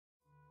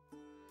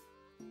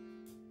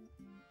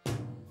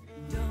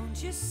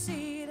Don't you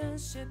see the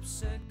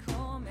ships are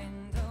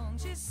coming?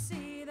 Don't you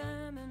see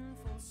them in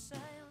full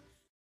sail?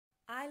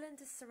 Ireland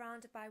is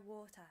surrounded by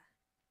water.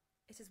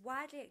 It is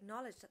widely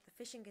acknowledged that the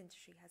fishing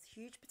industry has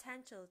huge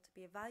potential to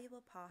be a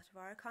valuable part of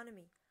our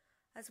economy,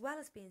 as well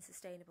as being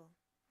sustainable.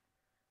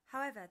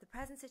 However, the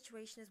present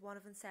situation is one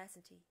of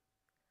uncertainty.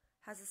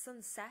 Has the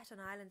sun set on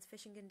Ireland's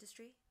fishing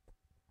industry?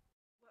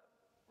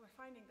 We're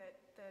finding that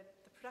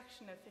the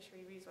production of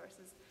fishery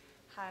resources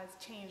has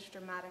changed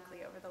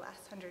dramatically over the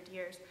last 100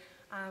 years.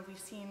 We've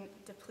seen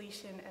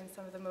depletion in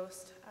some of the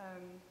most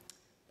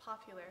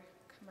popular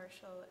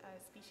commercial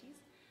species.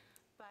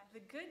 But the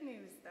good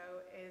news, though,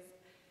 is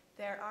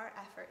there are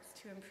efforts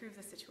to improve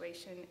the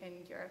situation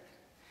in Europe.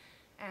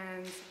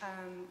 And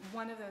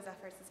one of those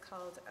efforts is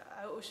called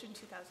Ocean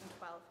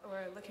 2012.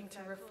 We're looking to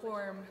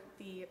reform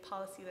the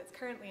policy that's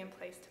currently in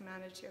place to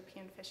manage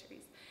European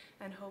fisheries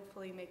and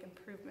hopefully make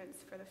improvements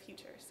for the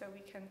future so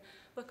we can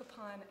look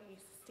upon a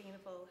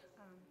sustainable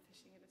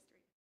fishing industry.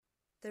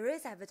 There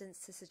is evidence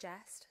to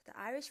suggest that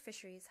Irish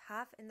fisheries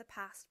have in the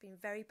past been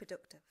very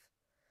productive,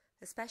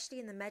 especially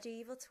in the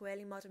medieval to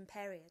early modern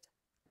period.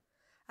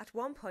 At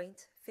one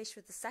point, fish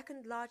were the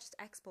second largest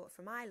export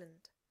from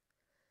Ireland.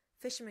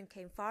 Fishermen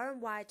came far and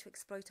wide to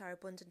exploit our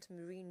abundant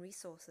marine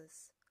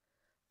resources.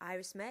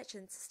 Irish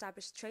merchants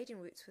established trading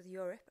routes with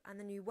Europe and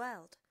the New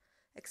World,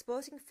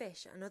 exporting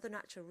fish and other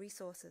natural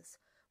resources,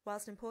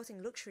 whilst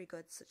importing luxury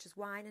goods such as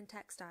wine and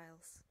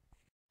textiles.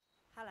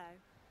 Hello,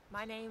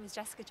 my name is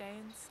Jessica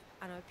Jones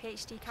and I'm a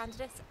PhD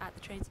candidate at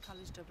the Trinity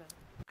College Dublin.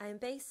 I am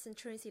based in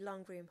Trinity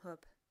Longroom Hub,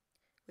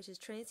 which is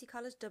Trinity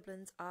College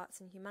Dublin's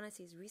Arts and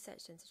Humanities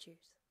Research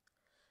Institute.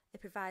 It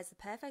provides the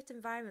perfect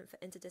environment for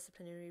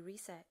interdisciplinary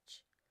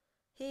research.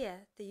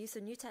 Here, the use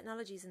of new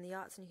technologies in the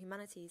arts and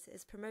humanities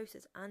is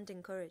promoted and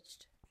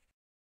encouraged.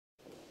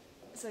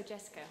 So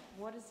Jessica,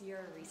 what is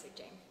your research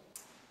aim?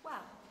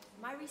 Well,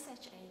 my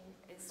research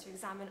aim is to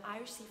examine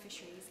Irish sea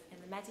fisheries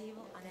in the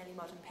medieval and early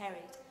modern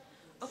period,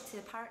 up to the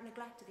apparent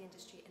neglect of the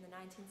industry in the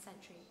 19th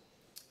century.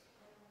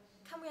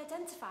 Can we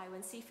identify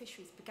when sea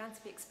fisheries began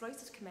to be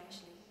exploited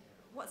commercially?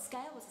 What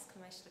scale was this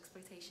commercial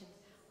exploitation?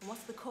 And what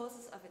are the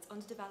causes of its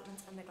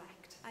underdevelopment and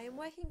neglect? I am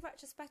working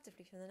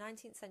retrospectively from the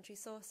 19th century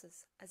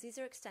sources, as these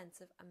are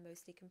extensive and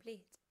mostly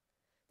complete.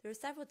 There are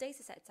several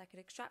data sets I could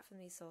extract from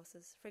these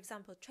sources, for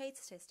example trade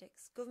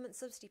statistics, government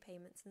subsidy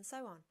payments and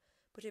so on,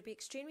 but it would be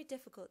extremely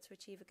difficult to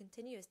achieve a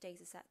continuous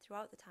data set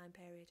throughout the time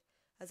period,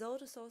 as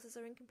older sources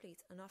are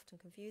incomplete and often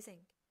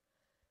confusing.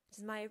 It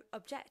is my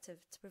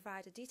objective to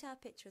provide a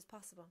detailed picture as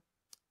possible.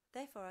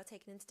 Therefore, I'll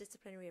take an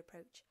interdisciplinary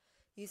approach,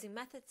 using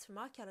methods from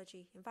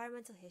archaeology,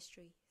 environmental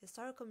history,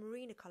 historical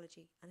marine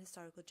ecology and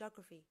historical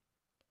geography.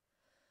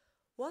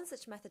 One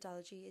such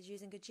methodology is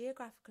using a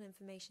geographical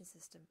information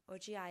system, or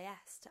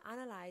GIS, to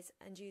analyse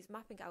and use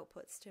mapping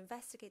outputs to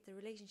investigate the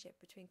relationship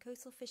between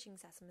coastal fishing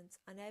settlements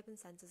and urban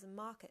centres and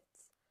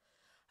markets.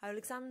 I will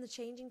examine the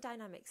changing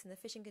dynamics in the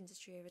fishing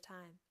industry over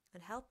time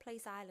and help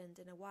place Ireland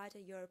in a wider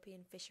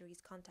European fisheries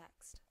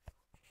context.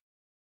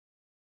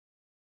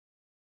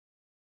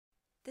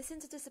 This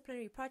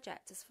interdisciplinary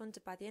project is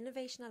funded by the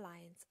Innovation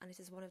Alliance and it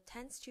is one of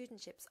 10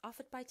 studentships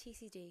offered by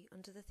TCD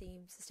under the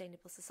theme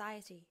Sustainable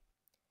Society.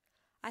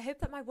 I hope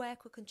that my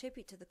work will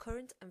contribute to the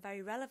current and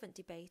very relevant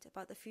debate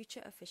about the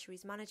future of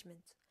fisheries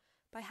management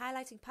by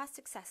highlighting past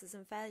successes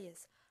and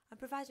failures and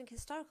providing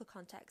historical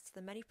context to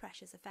the many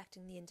pressures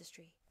affecting the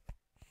industry.